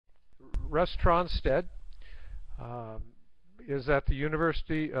Russ Tronstad is at the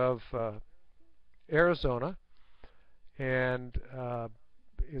University of Arizona and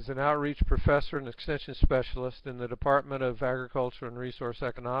is an outreach professor and extension specialist in the Department of Agriculture and Resource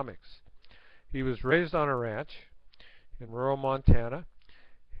Economics. He was raised on a ranch in rural Montana,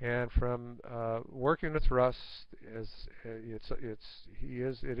 and from working with Russ, it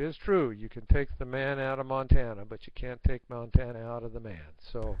is true. You can take the man out of Montana, but you can't take Montana out of the man.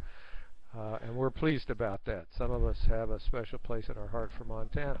 So, and we're pleased about that. Some of us have a special place in our heart for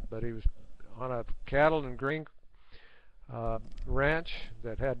Montana, but he was on a cattle and grain ranch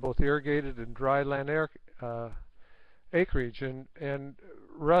that had both irrigated and dry land acreage, and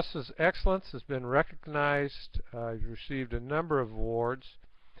Russ's excellence has been recognized. He's received a number of awards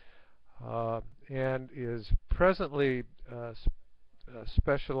and is presently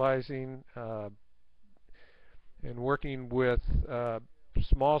specializing in working with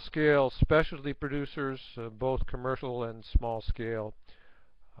small-scale specialty producers, both commercial and small-scale,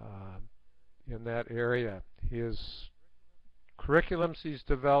 in that area. His curriculums he's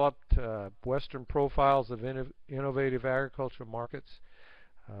developed, Western profiles of innovative agricultural markets,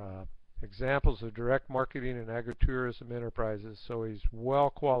 examples of direct marketing and agritourism enterprises. So he's well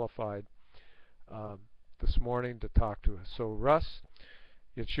qualified this morning to talk to us. So Russ,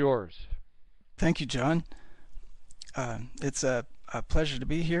 it's yours. Thank you, John. It's a pleasure to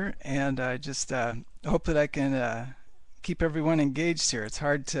be here, and I just hope that I can keep everyone engaged here. It's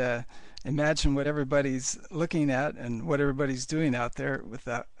hard to imagine what everybody's looking at and what everybody's doing out there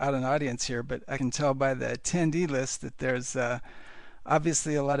without an audience here, but I can tell by the attendee list that there's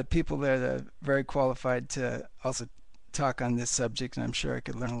obviously a lot of people there that are very qualified to also talk on this subject, and I'm sure I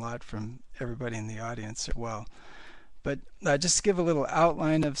could learn a lot from everybody in the audience as well. But just to give a little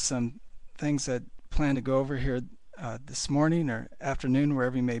outline of some things I plan to go over here this morning or afternoon,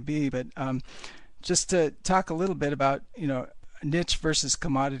 wherever you may be, but just to talk a little bit about, niche versus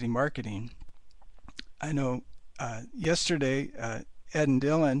commodity marketing. I know yesterday Ed and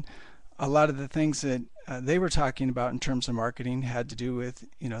Dylan, a lot of the things that they were talking about in terms of marketing had to do with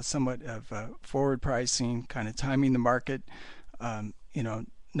somewhat of forward pricing, kind of timing the market,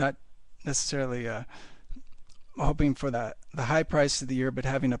 not necessarily hoping for the high price of the year, but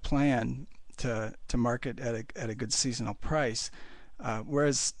having a plan to market at a good seasonal price.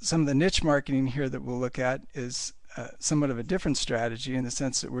 Whereas some of the niche marketing here that we'll look at is somewhat of a different strategy, in the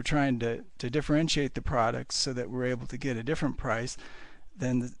sense that we're trying to differentiate the products so that we're able to get a different price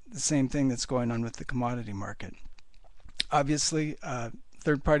than the same thing that's going on with the commodity market. Obviously,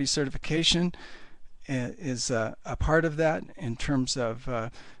 third-party certification is a part of that in terms of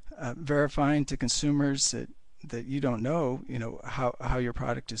verifying to consumers that you don't know, how your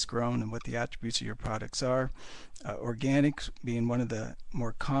product is grown and what the attributes of your products are. Organic being one of the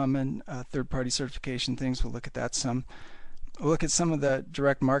more common third-party certification things. We'll look at that some. We'll look at some of the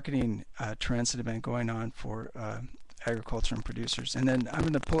direct marketing trends that have been going on for agriculture and producers. And then I'm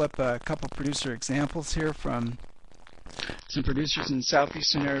going to pull up a couple producer examples here from some producers in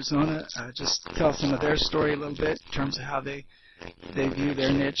southeastern Arizona. Just tell some of their story a little bit in terms of how they view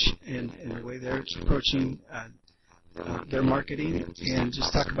their niche and the way they're approaching their marketing, and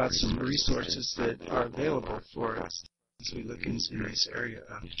just talk about some resources that are available for us as we look in this area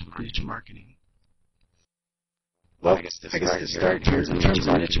of niche marketing. Well, I guess to start here, in terms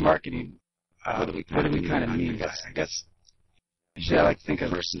of niche marketing, what do we kind of mean by that? I guess usually I like to think of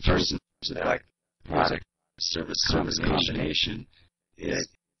first in terms of like product service combination. It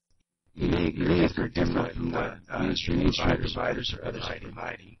unique or different from what mainstream providers or others are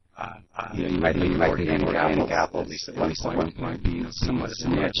providing. You might think organic apple, at least at one point, being somewhat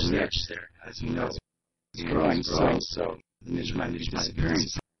of a niche there. As we know, it's growing, so the niche might be disappearing.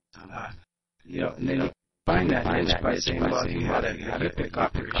 And then you find that niche by saying, well, you had a HIPIC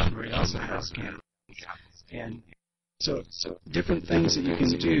operation where you also have organic apples. And so different things that you can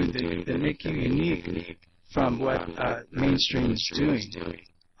do that make you unique from what mainstream is doing.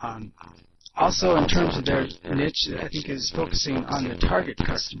 Also, in terms of their niche, I think is focusing on the target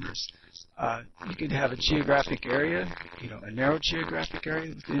customers. You could have a geographic area, a narrow geographic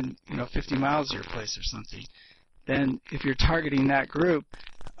area within, 50 miles of your place or something. Then, if you're targeting that group,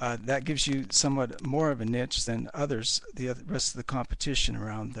 that gives you somewhat more of a niche than others, the rest of the competition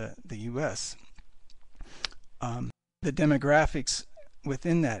around the U.S. The demographics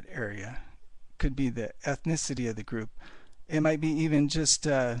within that area could be the ethnicity of the group. It might be even just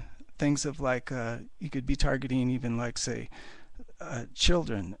things of like you could be targeting even like, say,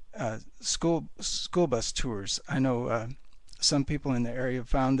 children, school bus tours. I know some people in the area have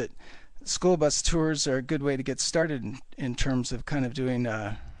found that school bus tours are a good way to get started in terms of kind of doing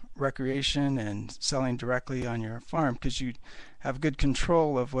recreation and selling directly on your farm, because you have good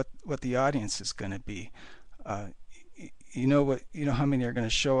control of what the audience is going to be. You know how many are going to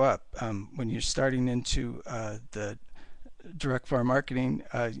show up. When you're starting into the direct farm marketing,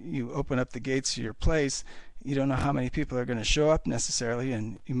 you open up the gates of your place. You don't know how many people are going to show up necessarily,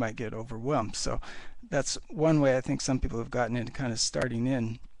 and you might get overwhelmed. So that's one way I think some people have gotten into kind of starting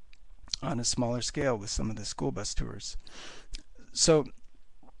in on a smaller scale with some of the school bus tours. So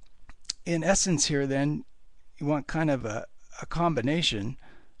in essence here then, you want kind of a combination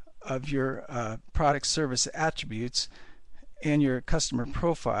of your product service attributes and your customer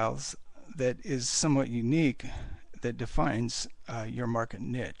profiles that is somewhat unique, that defines your market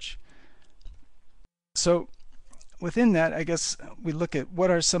niche. So within that, I guess we look at what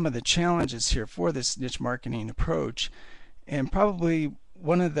are some of the challenges here for this niche marketing approach. And probably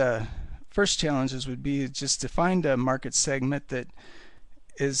one of the first challenges would be just to find a market segment that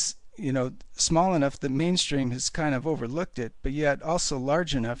is, you know, small enough that mainstream has kind of overlooked it, but yet also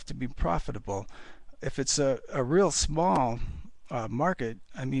large enough to be profitable. If it's a real small market,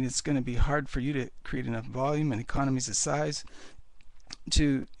 I mean, it's going to be hard for you to create enough volume and economies of size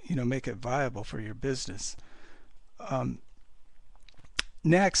to, you know, make it viable for your business.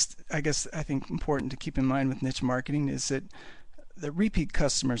 Next, I think important to keep in mind with niche marketing is that the repeat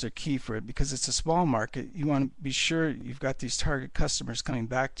customers are key for it, because it's a small market. You want to be sure you've got these target customers coming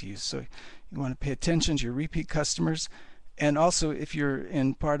back to you. So you want to pay attention to your repeat customers. And also, if you're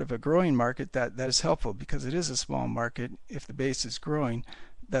in part of a growing market, that is helpful, because it is a small market. If the base is growing,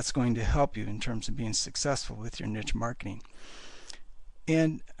 that's going to help you in terms of being successful with your niche marketing.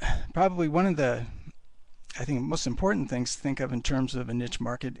 And probably one of the, I think, most important things to think of in terms of a niche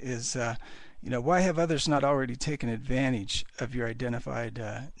market is, you know, why have others not already taken advantage of your identified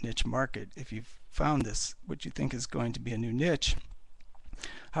niche market? If you've found this, what you think is going to be a new niche,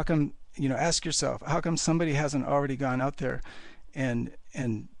 how come, you know, ask yourself, how come somebody hasn't already gone out there and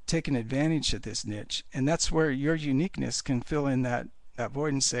taken advantage of this niche? And that's where your uniqueness can fill in that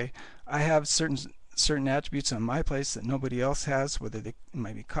void and say, I have certain attributes on my place that nobody else has, whether they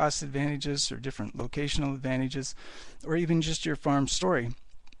might be cost advantages or different locational advantages, or even just your farm story,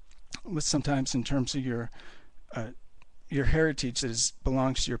 with sometimes in terms of your heritage that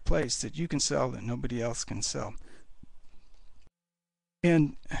belongs to your place that you can sell that nobody else can sell.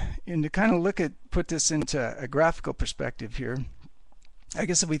 And to kind of put this into a graphical perspective here, I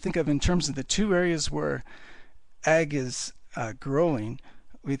guess if we think of in terms of the two areas where ag is growing,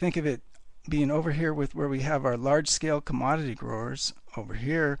 we think of it being over here with where we have our large-scale commodity growers, over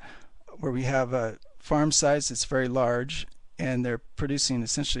here where we have a farm size that's very large, and they're producing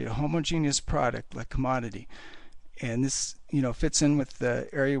essentially a homogeneous product like commodity. And this, you know, fits in with the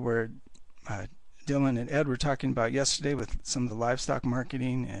area where Dylan and Ed were talking about yesterday with some of the livestock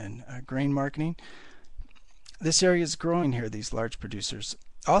marketing and grain marketing. This area is growing here, these large producers.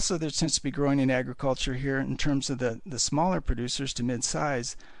 Also, there tends to be growing in agriculture here in terms of the smaller producers to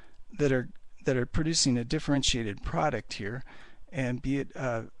mid-size that are producing a differentiated product here, and be it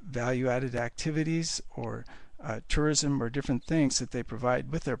value-added activities or tourism or different things that they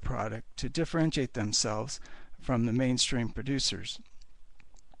provide with their product to differentiate themselves from the mainstream producers.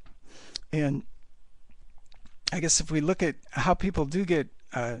 And I guess if we look at how people do get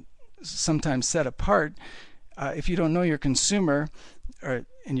sometimes set apart, if you don't know your consumer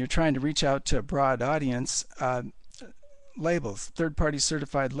and you're trying to reach out to a broad audience, labels, third-party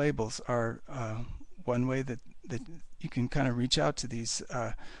certified labels are one way that you can kind of reach out to these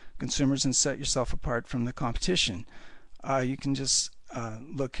consumers and set yourself apart from the competition. You can just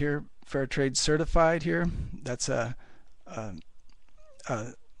look here, Fair Trade Certified here. That's a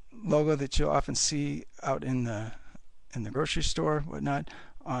logo that you'll often see out in the grocery store, whatnot,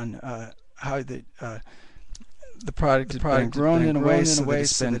 on how the product has been grown in a way so that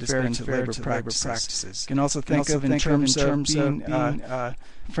it's been fair to labor practices. You can also think of in terms of being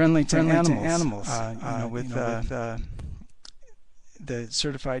friendly to animals, with the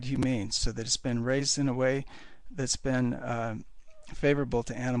certified humane, so that it's been raised in a way that's been favorable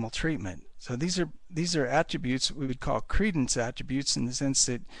to animal treatment. So these are attributes we would call credence attributes, in the sense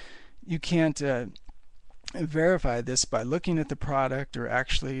that you can't verify this by looking at the product or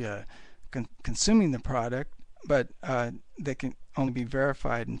actually consuming the product, but they can only be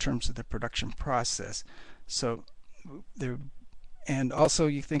verified in terms of the production process. So there, and also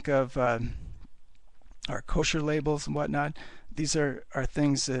you think of our kosher labels and whatnot. These are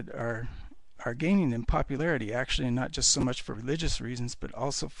things that are gaining in popularity, actually, and not just so much for religious reasons, but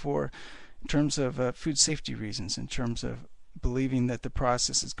also for in terms of food safety reasons, in terms of believing that the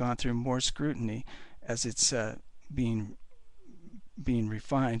process has gone through more scrutiny as it's being being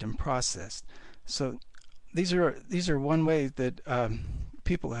refined and processed. So these are one way that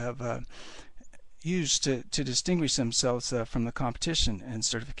people have used to distinguish themselves from the competition and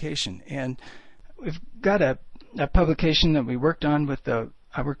certification. And we've got a publication that I worked on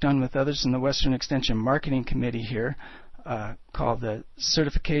with others in the Western Extension Marketing Committee here, called the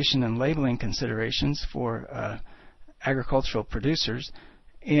Certification and Labeling Considerations for Agricultural Producers.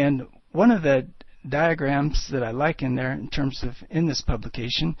 And one of the diagrams that I like in there in this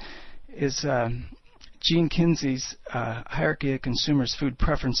publication is Gene Kinsey's Hierarchy of Consumers' Food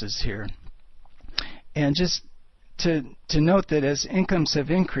Preferences here. And just to note that as incomes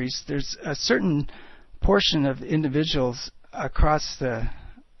have increased, there's a certain portion of individuals across the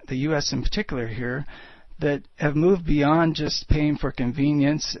U.S. in particular here that have moved beyond just paying for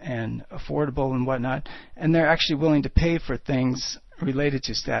convenience and affordable and whatnot, and they're actually willing to pay for things related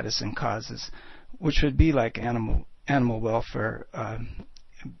to status and causes, which would be like animal welfare,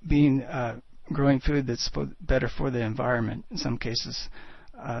 growing food that's better for the environment. In some cases,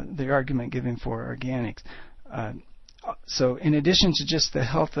 the argument given for organics. So in addition to just the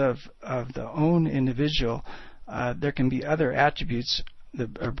health of the own individual, there can be other attributes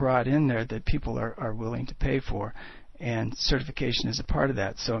that are brought in there that people are willing to pay for, and certification is a part of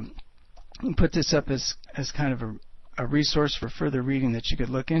that. So we put this up as kind of a resource for further reading that you could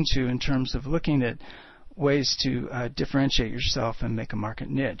look into in terms of looking at ways to differentiate yourself and make a market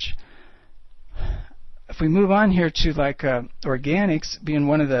niche. If we move on here to organics being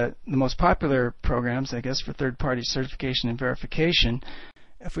one of the most popular programs, I guess, for third-party certification and verification,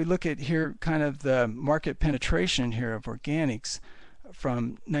 if we look at here kind of the market penetration here of organics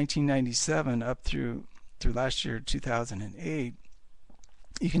from 1997 up through last year, 2008,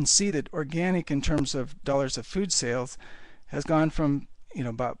 you can see that organic in terms of dollars of food sales has gone from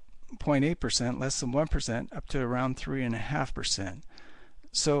about 0.8%, less than 1%, up to around 3.5%.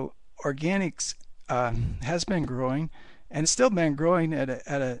 So organics has been growing, and it's still been growing at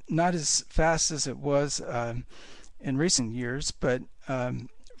a not as fast as it was in recent years, but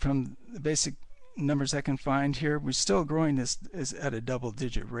from the basic numbers I can find here, we're still growing is at a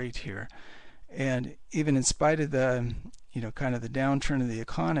double-digit rate here. And even in spite of the kind of the downturn of the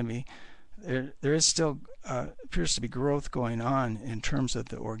economy, there is still appears to be growth going on in terms of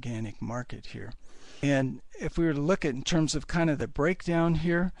the organic market here. And if we were to look at in terms of kind of the breakdown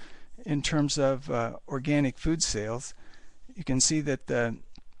here in terms of organic food sales, you can see that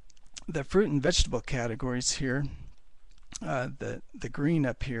the fruit and vegetable categories here, the green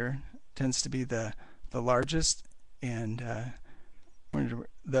up here tends to be the largest, and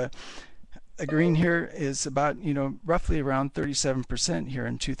the green here is about roughly around 37% here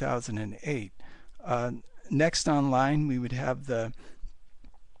in 2008. Next online we would have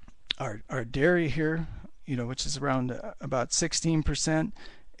our dairy here, which is around about 16%,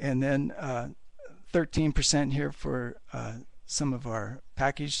 and then 13% here for some of our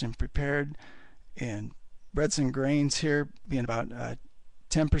packaged and prepared, and breads and grains here being about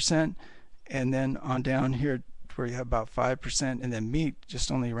 10%, and then on down here where you have about 5%, and then meat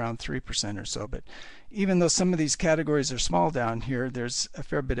just only around 3% or so. But even though some of these categories are small down here, there's a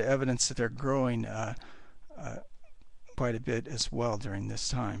fair bit of evidence that they're growing quite a bit as well during this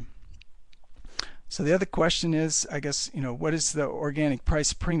time. So the other question is, I guess, what is the organic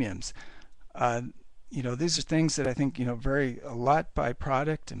price premiums? These are things that I think vary a lot by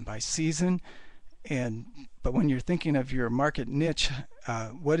product and by season. But when you're thinking of your market niche,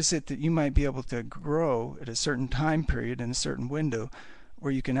 what is it that you might be able to grow at a certain time period in a certain window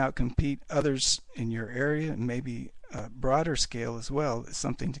where you can outcompete others in your area, and maybe a broader scale as well, is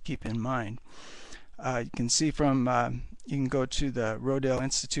something to keep in mind. You can see from, you can go to the Rodale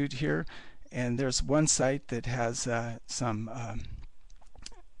Institute here, and there's one site that has some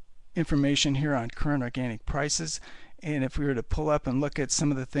information here on current organic prices. And if we were to pull up and look at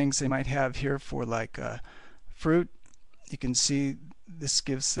some of the things they might have here for fruit, you can see this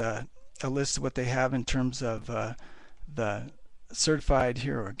gives a list of what they have in terms of the certified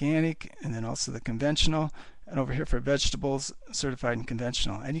here organic, and then also the conventional, and over here for vegetables, certified and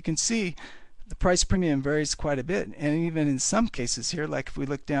conventional. And you can see the price premium varies quite a bit, and even in some cases here, like if we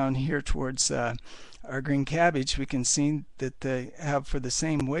look down here towards our green cabbage, we can see that they have for the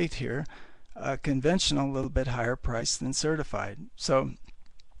same weight here conventional a little bit higher price than certified. So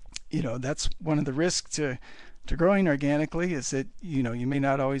that's one of the risks to growing organically, is that you may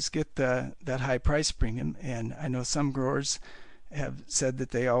not always get that high price premium. And I know some growers have said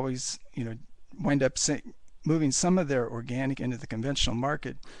that they always wind up moving some of their organic into the conventional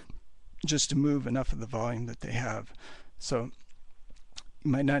market just to move enough of the volume that they have. So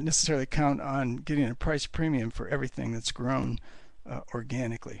you might not necessarily count on getting a price premium for everything that's grown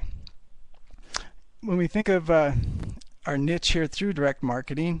organically. When we think of our niche here through direct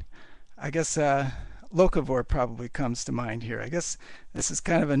marketing, I guess locavore probably comes to mind here. I guess this is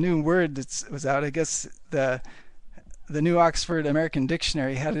kind of a new word that was out. I guess the new Oxford American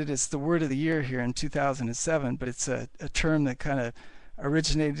Dictionary had it as the word of the year here in 2007, but it's a term that kind of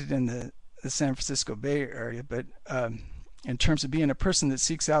originated in the San Francisco Bay Area. But in terms of being a person that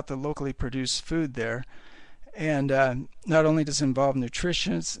seeks out the locally produced food there, and not only does it involve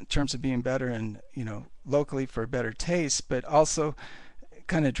nutrition in terms of being better and locally for better taste, but also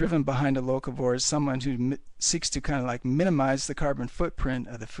kind of driven behind a locavore is someone who seeks to kind of like minimize the carbon footprint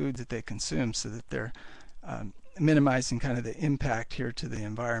of the food that they consume, so that they're minimizing kind of the impact here to the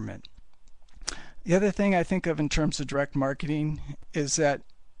environment. The other thing I think of in terms of direct marketing is that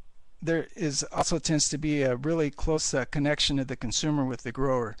there is also tends to be a really close connection of the consumer with the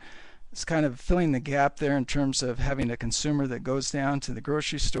grower. It's kind of filling the gap there in terms of having a consumer that goes down to the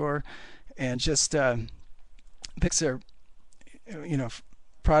grocery store and just picks their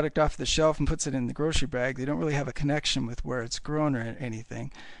product off the shelf and puts it in the grocery bag. They don't really have a connection with where it's grown or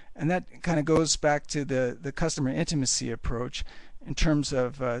anything. And that kind of goes back to the customer intimacy approach in terms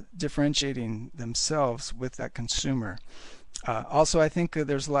of differentiating themselves with that consumer. Also, I think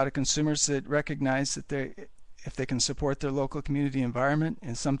there's a lot of consumers that recognize that if they can support their local community environment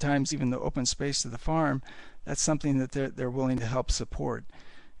and sometimes even the open space of the farm, that's something that they're willing to help support.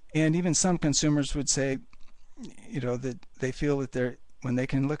 And even some consumers would say, that they feel that when they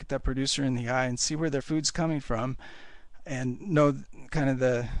can look at that producer in the eye and see where their food's coming from and know kind of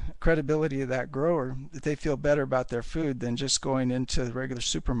the credibility of that grower, that they feel better about their food than just going into the regular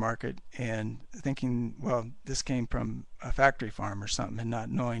supermarket and thinking, well, this came from a factory farm or something, and not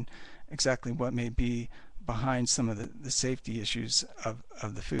knowing exactly what may be behind some of the safety issues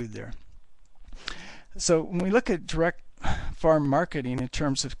of the food there. So when we look at direct farm marketing in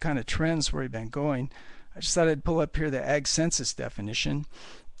terms of kind of trends where we've been going, I just thought I'd pull up here the Ag Census definition.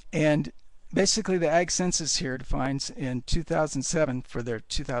 And basically the Ag Census here defines in 2007, for their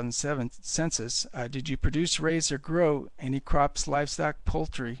 2007 census, did you produce, raise, or grow any crops, livestock,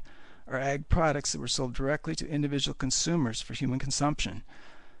 poultry, or ag products that were sold directly to individual consumers for human consumption?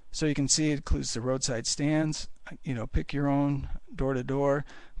 So you can see it includes the roadside stands, pick your own, door to door,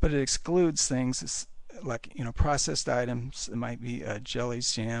 but it excludes things like processed items. It might be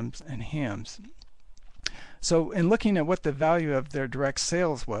jellies, jams, and hams. So in looking at what the value of their direct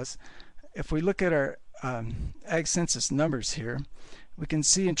sales was, if we look at our Ag Census numbers here, we can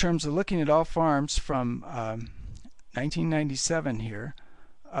see in terms of looking at all farms from 1997 here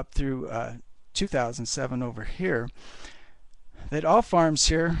up through 2007 over here, that all farms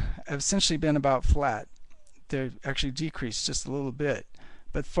here have essentially been about flat. They've actually decreased just a little bit.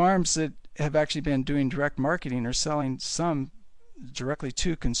 But farms that have actually been doing direct marketing or selling some directly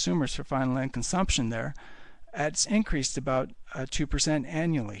to consumers for final end consumption there, it's increased about 2%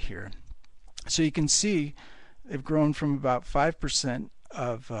 annually here. So you can see they've grown from about 5%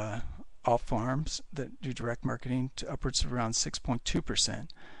 of all farms that do direct marketing to upwards of around 6.2%.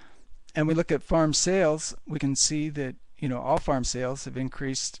 And we look at farm sales, we can see that all farm sales have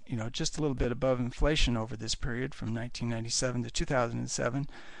increased just a little bit above inflation over this period from 1997 to 2007.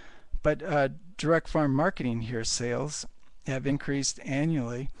 But direct farm marketing here sales have increased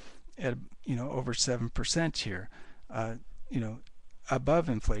annually at over 7% here, above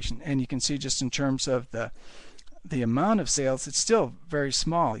inflation. And you can see just in terms of the amount of sales, it's still very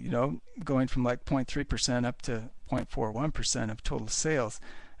small, going from like 0.3% up to 0.41% of total sales.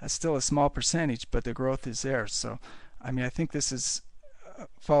 That's still a small percentage, but the growth is there. So I think this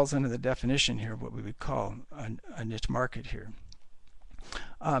falls under the definition here, what we would call a niche market here.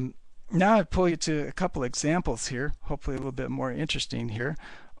 Now I pull you to a couple examples here, hopefully a little bit more interesting here,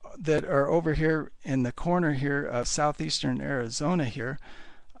 that are over here in the corner here of southeastern Arizona here,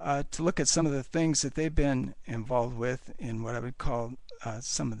 to look at some of the things that they've been involved with in what I would call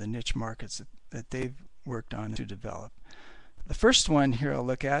some of the niche markets that they've worked on to develop. The first one here I'll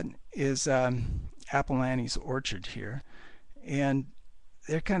look at is Apple Annie's Orchard here, and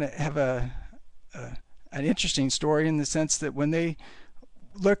they kind of have an interesting story in the sense that when they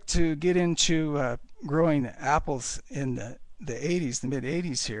looked to get into growing apples in the 80s, the mid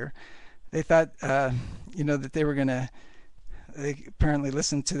 80s here, they thought that they were they apparently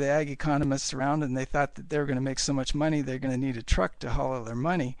listened to the ag economists around, and they thought that they were going to make so much money they're going to need a truck to haul all their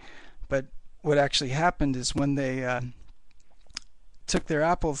money. But what actually happened is when they took their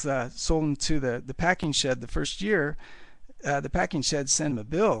apples, sold them to the packing shed the first year, the packing shed sent them a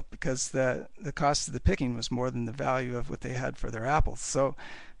bill because the cost of the picking was more than the value of what they had for their apples. So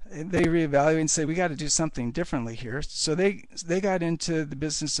they reevaluate and say we got to do something differently here. So they got into the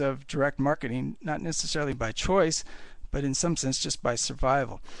business of direct marketing, not necessarily by choice, but in some sense just by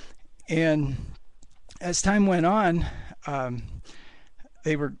survival. And as time went on,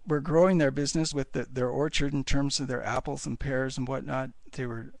 they were growing their business with their orchard in terms of their apples and pears and whatnot. They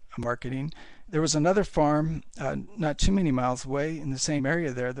were marketing. There was another farm not too many miles away in the same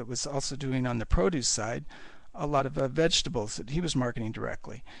area there that was also doing on the produce side a lot of vegetables that he was marketing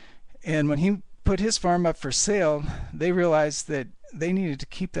directly. And when he put his farm up for sale, they realized that they needed to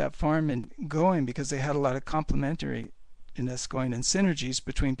keep that farm going because they had a lot of complementariness going and synergies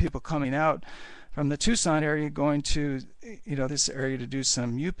between people coming out from the Tucson area going to this area to do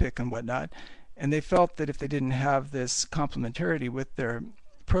some U-pick and whatnot. And they felt that if they didn't have this complementarity with their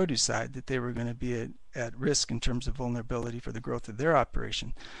produce side, that they were going to be at risk in terms of vulnerability for the growth of their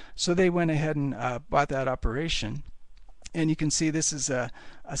operation. So they went ahead and bought that operation. And you can see this is a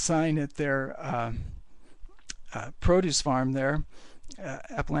sign at their produce farm there,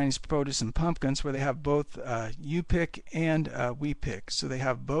 Apple Produce and Pumpkins, where they have both U-pick and We-pick. So they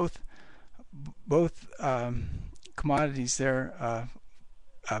have both commodities there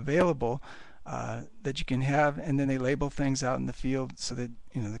available that you can have, and then they label things out in the field so that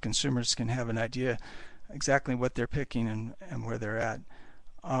the consumers can have an idea exactly what they're picking and where they're at.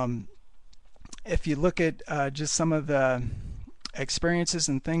 If you look at just some of the experiences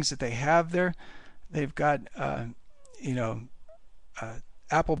and things that they have there, they've got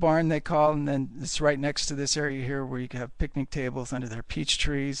apple barn they call, and then it's right next to this area here where you can have picnic tables under their peach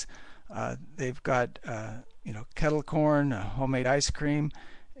trees. They've got kettle corn, homemade ice cream,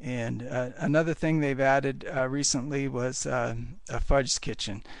 and another thing they've added recently was a fudge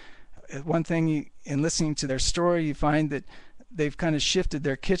kitchen. One thing in listening to their story, you find that they've kind of shifted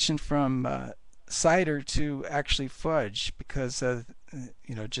their kitchen from cider to actually fudge because of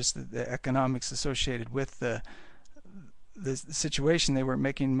just the economics associated with the situation. They weren't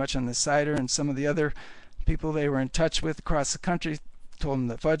making much on the cider, and some of the other people they were in touch with across the country told them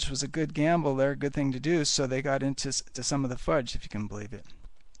that fudge was a good gamble there, a good thing to do, so they got into some of the fudge, if you can believe it.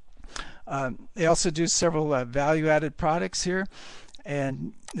 They also do several value-added products here,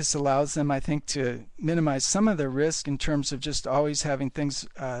 and this allows them, I think, to minimize some of their risk in terms of just always having things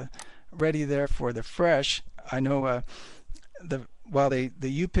ready there for the fresh. I know while the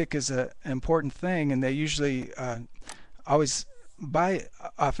U-pick is an important thing, and they usually always buy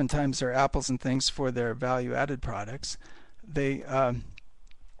oftentimes their apples and things for their value-added products, they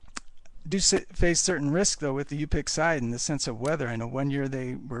do face certain risk though with the U-pick side in the sense of weather. I know one year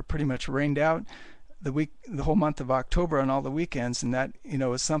they were pretty much rained out the whole month of October on all the weekends, and that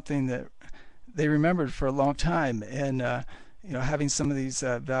was something that they remembered for a long time. And having some of these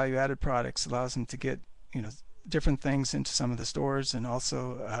value-added products allows them to get different things into some of the stores, and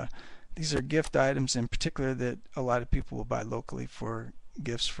also these are gift items in particular that a lot of people will buy locally for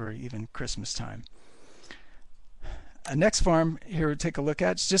gifts for even Christmas time. Next farm here we'll take a look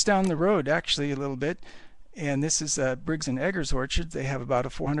at. It's just down the road actually a little bit, and this is Briggs & Eggers Orchard. They have about a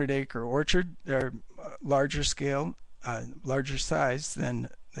 400-acre orchard. They're larger scale, larger size than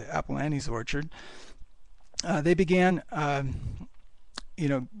the Apple Annie's orchard. They began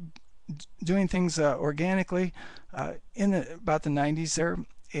doing things organically in about the 90s there,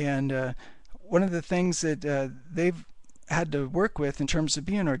 and one of the things that they've had to work with in terms of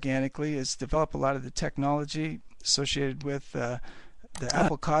being organically is develop a lot of the technology associated with the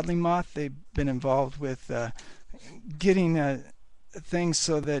apple codling moth. They've been involved with getting things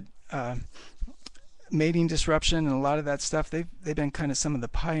so that mating disruption and a lot of that stuff, they've been kind of some of the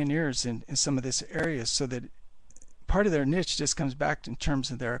pioneers in some of this area, so that part of their niche just comes back in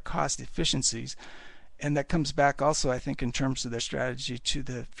terms of their cost efficiencies, and that comes back also I think in terms of their strategy to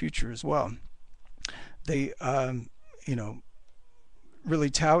the future as well. They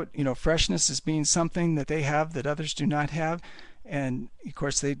really tout freshness as being something that they have that others do not have, and of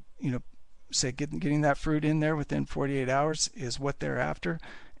course they say getting that fruit in there within 48 hours is what they're after,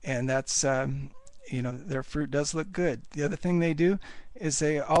 and that's their fruit does look good. The other thing they do is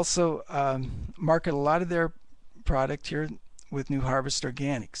they also market a lot of their product here with New Harvest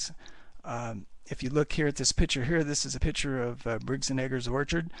Organics. If you look here at this picture here, this is a picture of Briggs & Eggers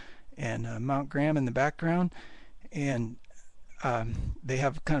Orchard and Mount Graham in the background, and they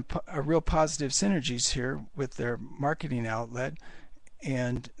have kind of a real positive synergies here with their marketing outlet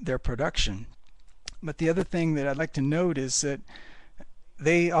and their production. But the other thing that I'd like to note is that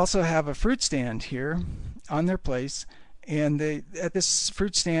they also have a fruit stand here on their place, and at this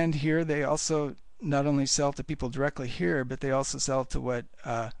fruit stand here they also not only sell to people directly here, but they also sell to what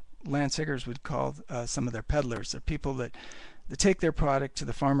Lance Eggers would call some of their peddlers. They're people that that take their product to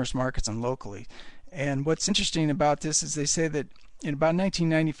the farmers markets and locally. And what's interesting about this is they say that in about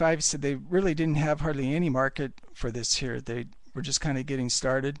 1995, he said they really didn't have hardly any market for this here. They were just kind of getting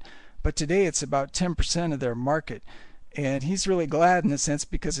started. But today it's about 10% of their market. And he's really glad in a sense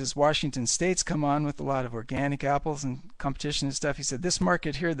because as Washington State's come on with a lot of organic apples and competition and stuff, he said this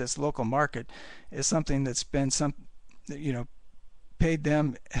market here, this local market, is something that's been paid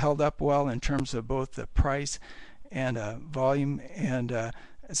them, held up well in terms of both the price and volume, and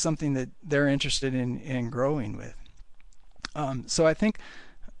something that they're interested in growing with. So I think,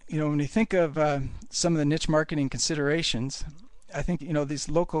 when you think of some of the niche marketing considerations, I think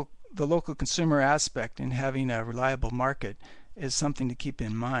the local consumer aspect in having a reliable market is something to keep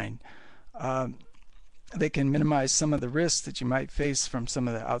in mind. They can minimize some of the risks that you might face from some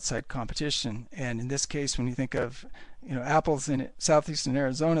of the outside competition. And in this case, when you think of apples in southeastern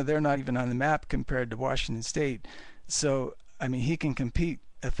Arizona, they're not even on the map compared to Washington State. So he can compete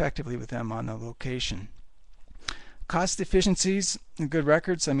effectively with them on the location. Cost efficiencies and good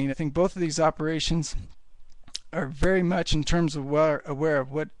records. I think both of these operations are very much in terms of aware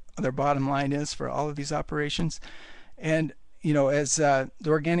of what their bottom line is for all of these operations. And as the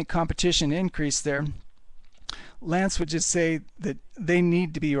organic competition increased there, Lance would just say that they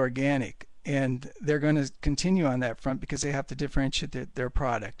need to be organic, and they're going to continue on that front because they have to differentiate their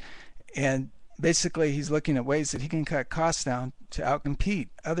product. And basically he's looking at ways that he can cut costs down to outcompete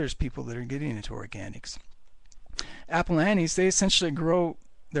people that are getting into organics. Apple Annies, they essentially grow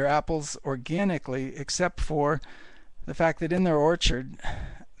their apples organically, except for the fact that in their orchard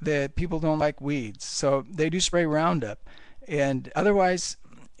that people don't like weeds, so they do spray Roundup. And otherwise,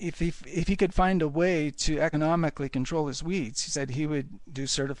 if he could find a way to economically control his weeds, he said he would do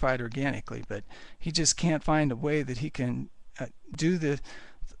certified organically, but he just can't find a way that he can do the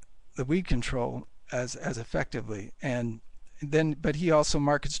weed control as effectively. But he also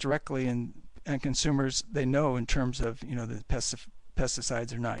markets directly, and consumers, they know in terms of the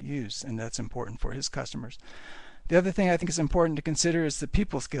pesticides are not used, and that's important for his customers. The other thing I think is important to consider is the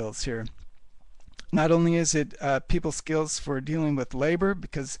people skills here. Not only is it people skills for dealing with labor,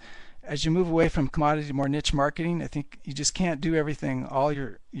 because as you move away from commodity to more niche marketing, I think you just can't do everything all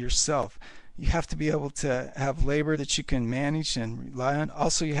yourself. You have to be able to have labor that you can manage and rely on.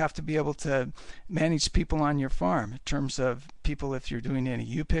 Also, you have to be able to manage people on your farm in terms of people, if you're doing any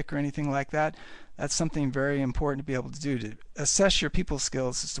U-pick or anything like that. That's something very important to be able to do, to assess your people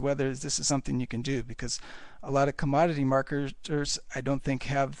skills as to whether this is something you can do, because a lot of commodity marketers, I don't think,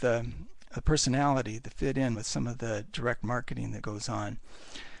 have the personality to fit in with some of the direct marketing that goes on.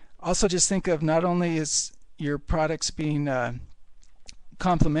 Also, just think of not only is your products being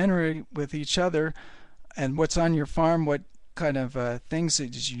complementary with each other and what's on your farm, what kind of things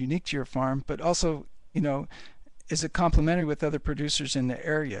that is unique to your farm, but also, is it complementary with other producers in the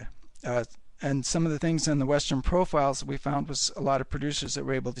area? And some of the things in the Western profiles that we found was a lot of producers that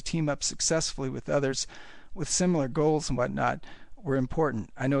were able to team up successfully with others with similar goals and whatnot were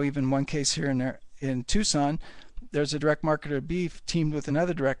important. I know even one case here in Tucson, there's a direct marketer of beef teamed with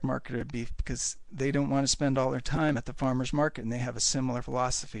another direct marketer of beef because they don't want to spend all their time at the farmer's market, and they have a similar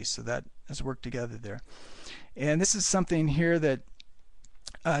philosophy, so that has worked together there. And this is something here that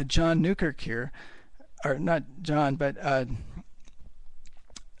John Newkirk here, or not John, but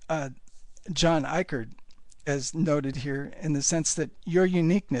John Eichert as noted here, in the sense that your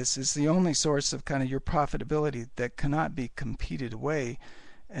uniqueness is the only source of kind of your profitability that cannot be competed away,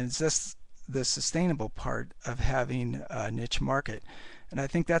 and it's just the sustainable part of having a niche market. And I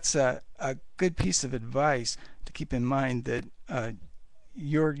think that's a good piece of advice to keep in mind, that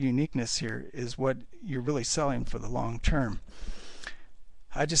your uniqueness here is what you're really selling for the long term.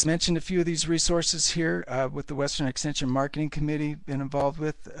 I just mentioned a few of these resources here with the Western Extension Marketing Committee been involved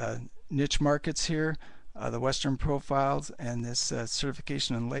with, niche markets here, the Western profiles, and this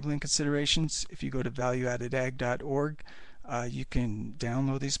certification and labeling considerations. If you go to valuaddedag.org, you can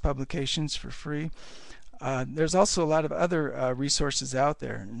download these publications for free. There's also a lot of other resources out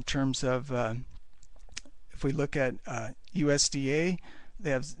there in terms of, if we look at USDA, they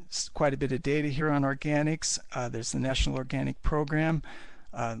have quite a bit of data here on organics. There's the National Organic Program,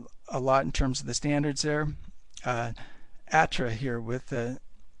 a lot in terms of the standards there. ATRA here with the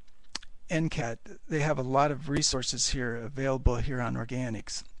NCAT, they have a lot of resources here available here on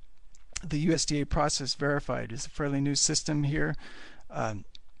organics. The USDA Process Verified is a fairly new system here.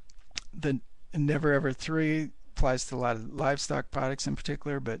 The Never Ever 3 applies to a lot of livestock products in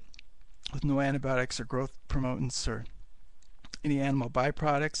particular, but with no antibiotics or growth promotants or any animal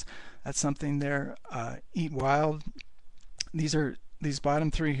byproducts. That's something there. Eat Wild. These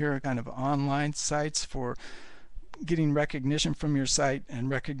bottom three here are kind of online sites for getting recognition from your site and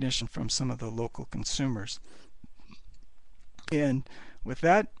recognition from some of the local consumers. And with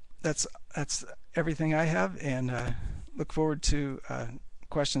that, that's everything I have, and look forward to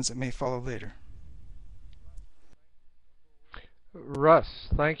questions that may follow later. Russ,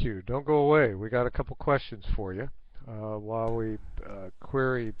 thank you. Don't go away. We got a couple questions for you while we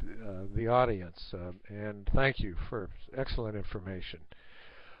query the audience. And thank you for excellent information.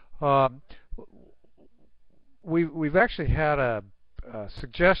 We've actually had a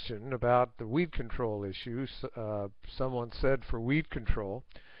suggestion about the weed control issues. Someone said for weed control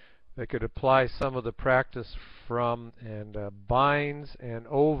they could apply some of the practice from bines and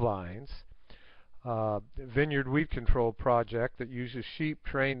ovines. Vineyard weed control project that uses sheep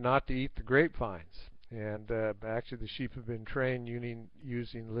trained not to eat the grapevines, and actually the sheep have been trained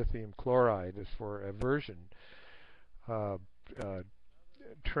using lithium chloride as for aversion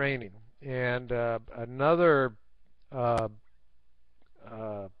training. And another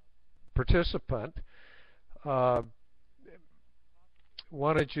participant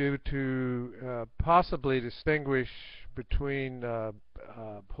wanted you to possibly distinguish between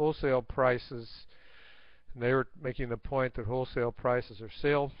wholesale prices, and they were making the point that wholesale prices are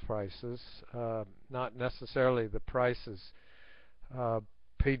sales prices, not necessarily the prices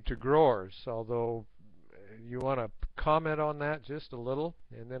paid to growers. Although you want to comment on that just a little,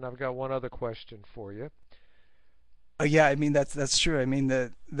 and then I've got one other question for you. Yeah, I mean that's true. I mean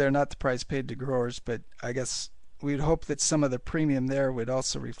they're not the price paid to growers, but I guess we'd hope that some of the premium there would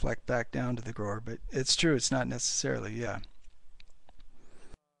also reflect back down to the grower. But it's true, it's not necessarily. Yeah.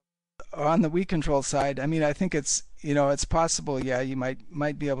 On the weed control side, I mean, I think it's possible. Yeah, you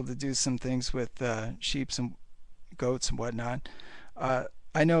might be able to do some things with sheep and goats and whatnot.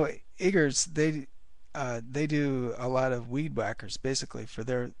 I know Eggers, they do a lot of weed whackers basically for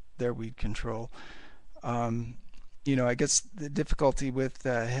their weed control. I guess the difficulty with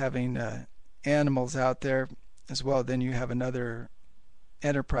having animals out there as well, then you have another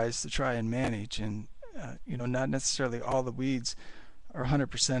enterprise to try and manage, and not necessarily all the weeds are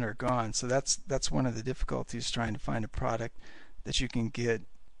 100% are gone. So that's one of the difficulties, trying to find a product that you can get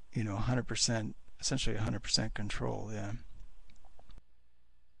 100%, essentially 100% control. Yeah.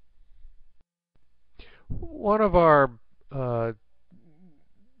 One of our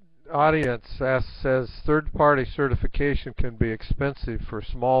audience says third-party certification can be expensive for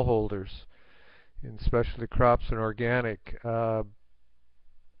smallholders in specialty crops and organic. Got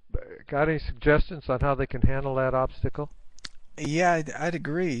any suggestions on how they can handle that obstacle? Yeah, I'd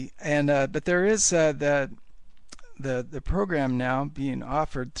agree. And but there is the program now being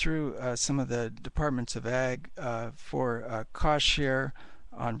offered through some of the departments of ag for cost share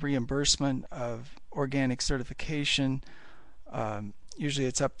on reimbursement of organic certification. Usually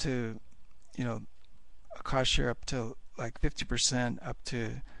it's up to a cost share up to like 50%, up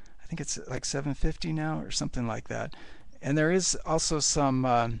to I think it's like $750 now or something like that. And there is also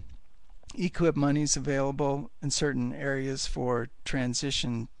some equip monies available in certain areas for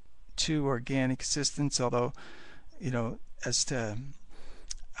transition to organic assistance, although as to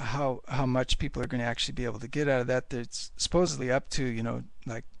how much people are going to actually be able to get out of that, it's supposedly up to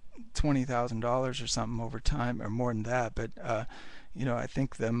like $20,000 or something over time, or more than that. But I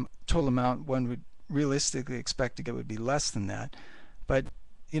think the total amount one would realistically expect to get would be less than that. But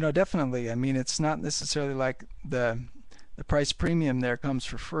definitely, I mean, it's not necessarily like the price premium there comes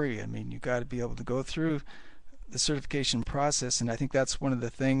for free. I mean, you got to be able to go through the certification process, and I think that's one of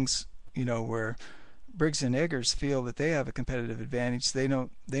the things where Briggs and Eggers feel that they have a competitive advantage. They know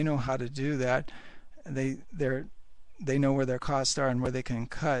how to do that. They know where their costs are and where they can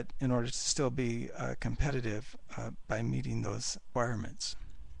cut in order to still be competitive by meeting those requirements.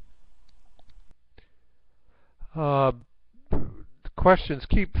 Questions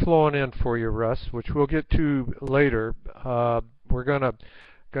keep flowing in for you, Russ, which we'll get to later. We're gonna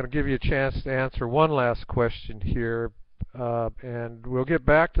give you a chance to answer one last question here, and we'll get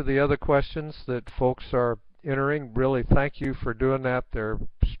back to the other questions that folks are entering. Really, thank you for doing that. They're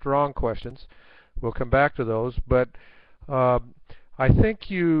strong questions. We'll come back to those, but I think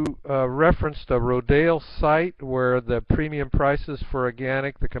you referenced a Rodale site where the premium prices for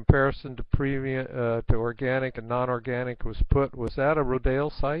organic, the comparison to premium to organic and non-organic was put. Was that a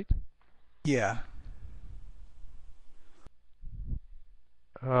Rodale site? Yeah.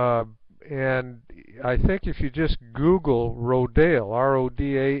 And I think if you just Google Rodale,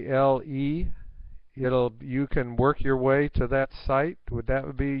 R-O-D-A-L-E, you can work your way to that site. Would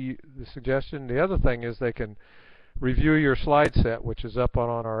that be the suggestion? The other thing is they can review your slide set, which is up on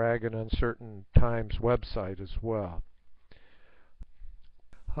our Ag and Uncertain Times website as well.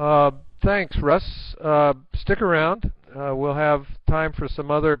 Uh, Thanks, Russ. Stick around. We'll have time for some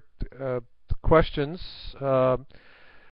other questions.